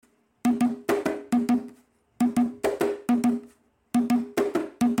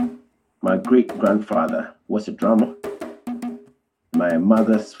My great-grandfather was a drummer. My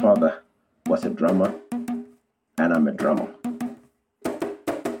mother's father was a drummer, and I'm a drummer.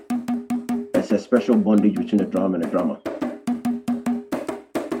 There's a special bondage between a drum and a drummer.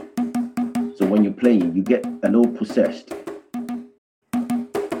 So when you're playing, you get a little possessed.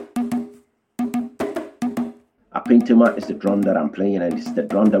 Apintema is the drum that I'm playing, and it's the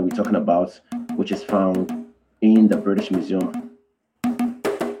drum that we're talking about, which is found in the British Museum.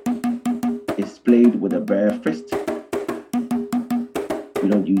 It's played with a bare fist. You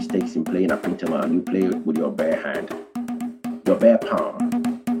don't use sticks in playing apintema. You play with your bare hand, your bare palm.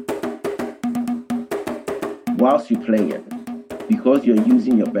 Whilst you play it, because you're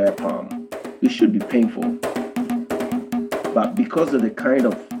using your bare palm, it should be painful. But because of the kind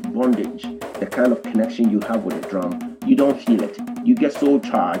of bondage, the kind of connection you have with the drum, you don't feel it. You get so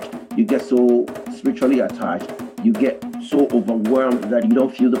charged, you get so spiritually attached, you get so overwhelmed that you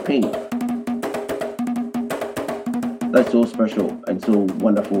don't feel the pain. That's so special and so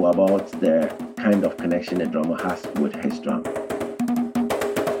wonderful about the kind of connection a drummer has with his drum.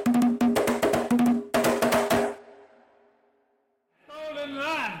 Stolen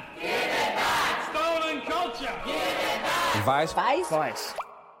land! Give it back! Stolen culture! Give it back! Vice.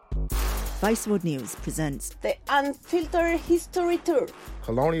 Vice World News presents The Unfiltered History Tour.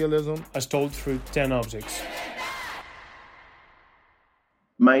 Colonialism as told through 10 objects.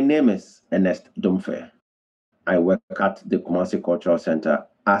 My name is Ernest Dumfe. I work at the Kumasi Cultural Center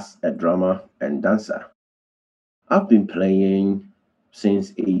as a drummer and dancer. I've been playing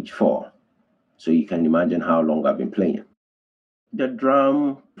since age 4, so you can imagine how long I've been playing. The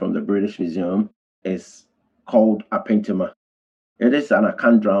drum from the British Museum is called apintema. It is an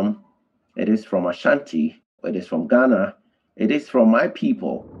Akan drum. It is from Ashanti. It is from Ghana. It is from my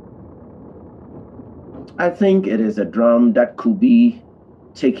people. I think it is a drum that could be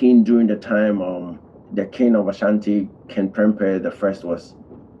taken during the time the king of Ashanti, King Prempeh I, was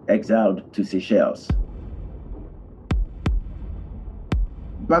exiled to Seychelles.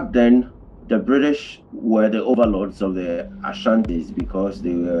 Back then, the British were the overlords of the Ashantis because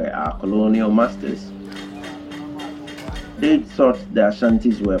they were our colonial masters. They thought the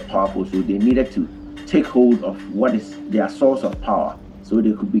Ashantis were powerful, so they needed to take hold of what is their source of power so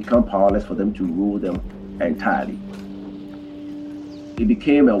they could become powerless for them to rule them entirely. It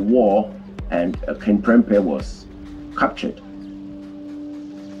became a war, and King Prempeh was captured.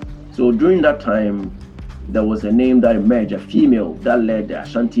 So during that time, there was a name that emerged, a female that led the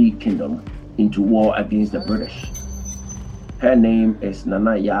Ashanti kingdom into war against the British. Her name is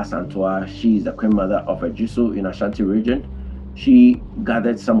Nana Yaa Santua. She is the queen mother of Ejiso in Ashanti region. She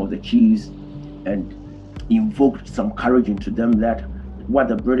gathered some of the chiefs and invoked some courage into them that what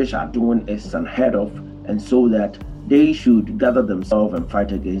the British are doing is unheard of, and so that they should gather themselves and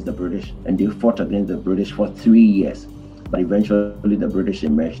fight against the British. And they fought against the British for 3 years. But eventually the British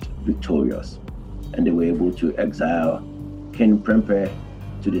emerged victorious, and they were able to exile King Prempeh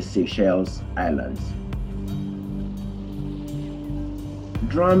to the Seychelles Islands.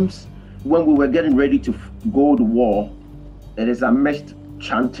 Drums, when we were getting ready to go to war, it is a mixed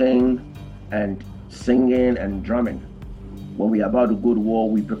chanting and singing and drumming. When we are about to go to war,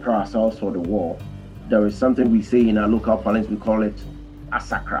 we prepare ourselves for the war. There is something we say in our local parlance, we call it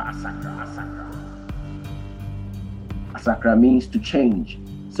asakra. Asakra means to change.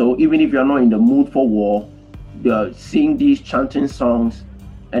 So even if you're not in the mood for war, you sing these chanting songs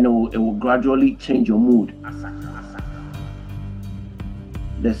and it will gradually change your mood.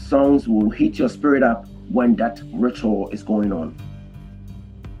 The songs will hit your spirit up when that ritual is going on.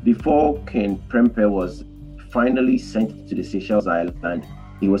 Before King Prempeh was finally sent to the Seychelles Island,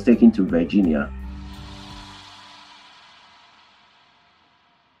 he was taken to Virginia.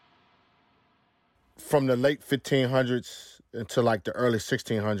 from the late 1500s until like the early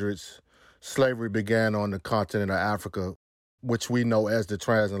 1600s, slavery began on the continent of Africa, which we know as the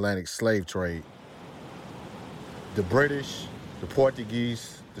transatlantic slave trade. The British, the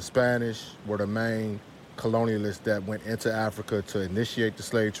Portuguese, the Spanish were the main colonialists that went into Africa to initiate the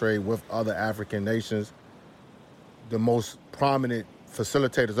slave trade with other African nations. The most prominent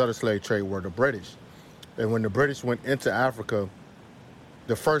facilitators of the slave trade were the British. And when the British went into Africa,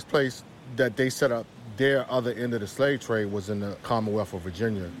 the first place that they set up their other end of the slave trade was in the Commonwealth of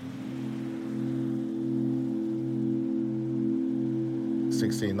Virginia.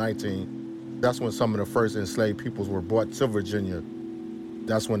 1619, that's when some of the first enslaved peoples were brought to Virginia.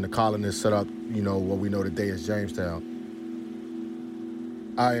 That's when the colonists set up, what we know today as Jamestown.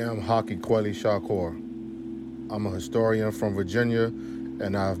 I am Haki Kweli Shakur. I'm a historian from Virginia,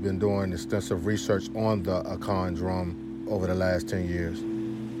 and I've been doing extensive research on the Akan Drum over the last 10 years.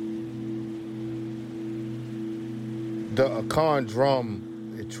 The Akan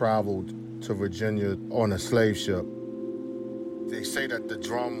Drum, it traveled to Virginia on a slave ship. They say that the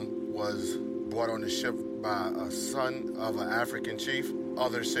drum was brought on the ship by a son of an African chief.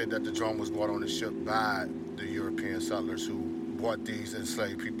 Others say that the drum was brought on the ship by the European settlers who brought these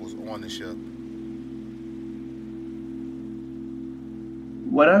enslaved peoples on the ship.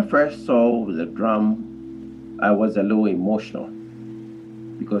 When I first saw the drum, I was a little emotional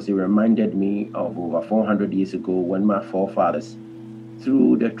because it reminded me of over 400 years ago when my forefathers,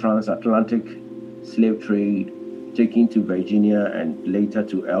 through the transatlantic slave trade, taken to Virginia and later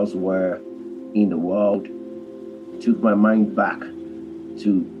to elsewhere in the world, took my mind back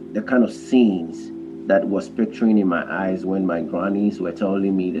to the kind of scenes that was picturing in my eyes when my grannies were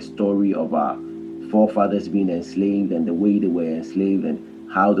telling me the story of our forefathers being enslaved and the way they were enslaved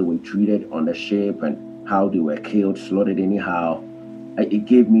and how they were treated on the ship and how they were killed, slaughtered anyhow. It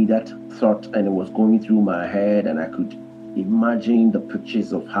gave me that thought, and it was going through my head, and I could imagine the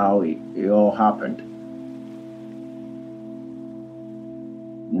pictures of how it all happened.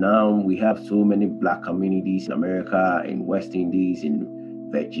 Now we have so many Black communities in America, in West Indies, in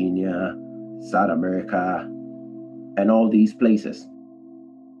Virginia, South America, and all these places.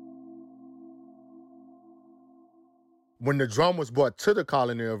 When the drum was brought to the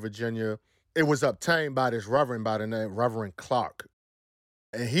colony of Virginia, it was obtained by this reverend by the name Reverend Clark.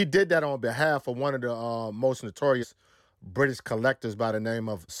 And he did that on behalf of one of the most notorious British collectors by the name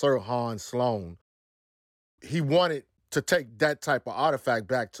of Sir Hans Sloane. He wanted to take that type of artifact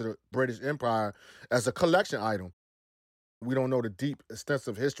back to the British Empire as a collection item. We don't know the deep,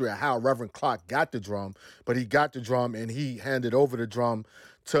 extensive history of how Reverend Clark got the drum, but he got the drum and he handed over the drum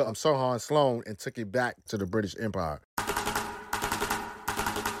to Sir Hans Sloane and took it back to the British Empire.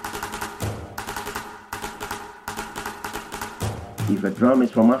 If a drum is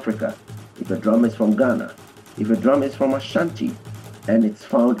from Africa, if a drum is from Ghana, if a drum is from Ashanti, and it's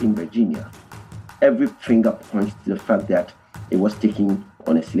found in Virginia, every finger points to the fact that it was taken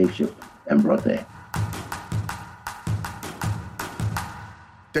on a slave ship and brought there.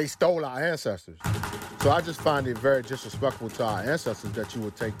 They stole our ancestors. So I just find it very disrespectful to our ancestors that you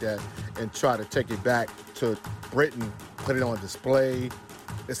would take that and try to take it back to Britain, put it on display.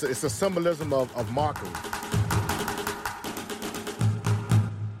 It's a symbolism of mockery.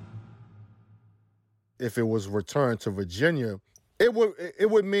 If it was returned to Virginia, it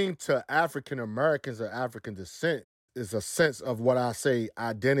would mean to African Americans of African descent is a sense of what I say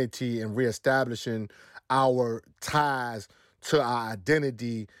identity and reestablishing our ties to our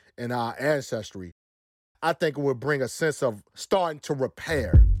identity and our ancestry. I think it would bring a sense of starting to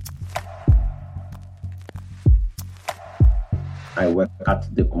repair. I work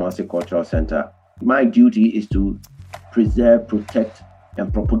at the Kumasi Cultural Center. My duty is to preserve, protect,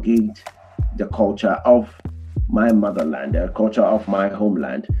 and propagate the culture of my motherland, the culture of my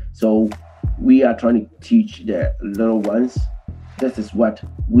homeland. So we are trying to teach the little ones, this is what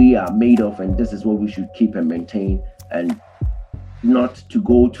we are made of and this is what we should keep and maintain, and not to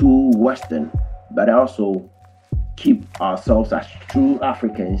go too Western, but also keep ourselves as true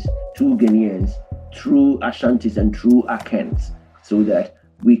Africans, true Ghanaians, true Ashantis and true Akans, so that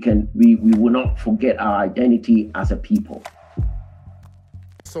we will not forget our identity as a people.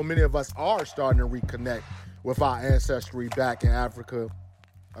 So many of us are starting to reconnect with our ancestry back in Africa.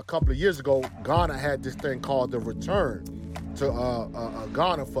 A couple of years ago, Ghana had this thing called the Return to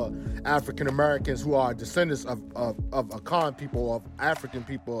Ghana for African Americans who are descendants of Akan people, of African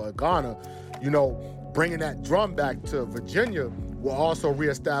people of Ghana. You know, bringing that drum back to Virginia will also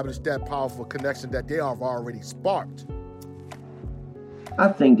reestablish that powerful connection that they have already sparked. I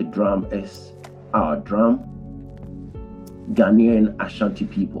think the drum is our drum, Ghanaian Ashanti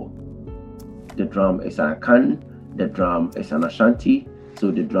people. The drum is an Akan, the drum is an Ashanti,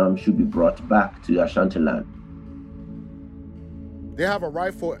 so the drum should be brought back to Ashanti land. They have a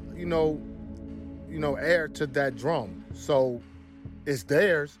rightful, heir to that drum. So it's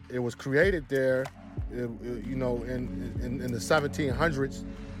theirs. It was created there, in the 1700s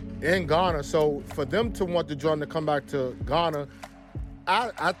in Ghana. So for them to want the drum to come back to Ghana,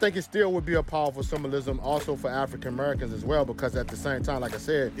 I think it still would be a powerful symbolism also for African Americans as well, because at the same time, like I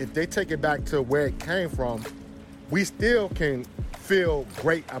said, if they take it back to where it came from, we still can feel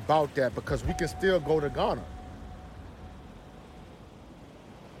great about that because we can still go to Ghana.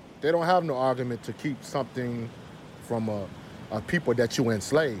 They don't have no argument to keep something from a people that you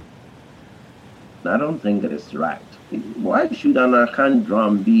enslaved. I don't think that is right. Why should an Akan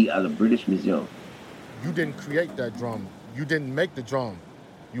drum be at the British Museum? You didn't create that drum. You didn't make the drum.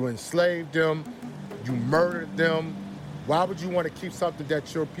 You enslaved them. You murdered them. Why would you want to keep something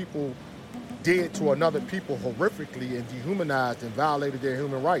that your people did to another people horrifically and dehumanized and violated their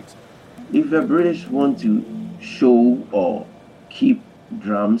human rights. If the British want to show or keep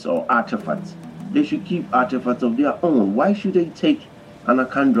drums or artifacts, they should keep artifacts of their own. Why should they take an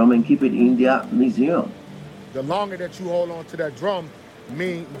Akan drum and keep it in their museum? The longer that you hold on to that drum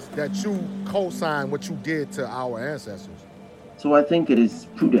means that you co-sign what you did to our ancestors. So I think it is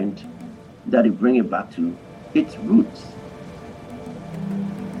prudent that they bring it back to its roots.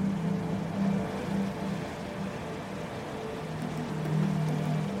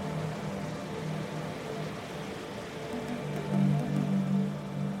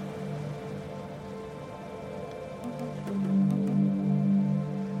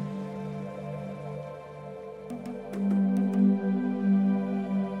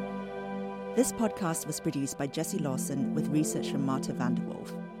 This podcast was produced by Jesse Lawson with research from Marta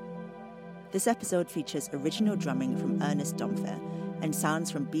Vanderwolf. This episode features original drumming from Ernest Domfer and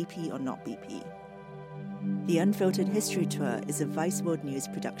sounds from BP or Not BP. The Unfiltered History Tour is a Vice World News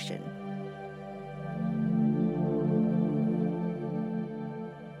production.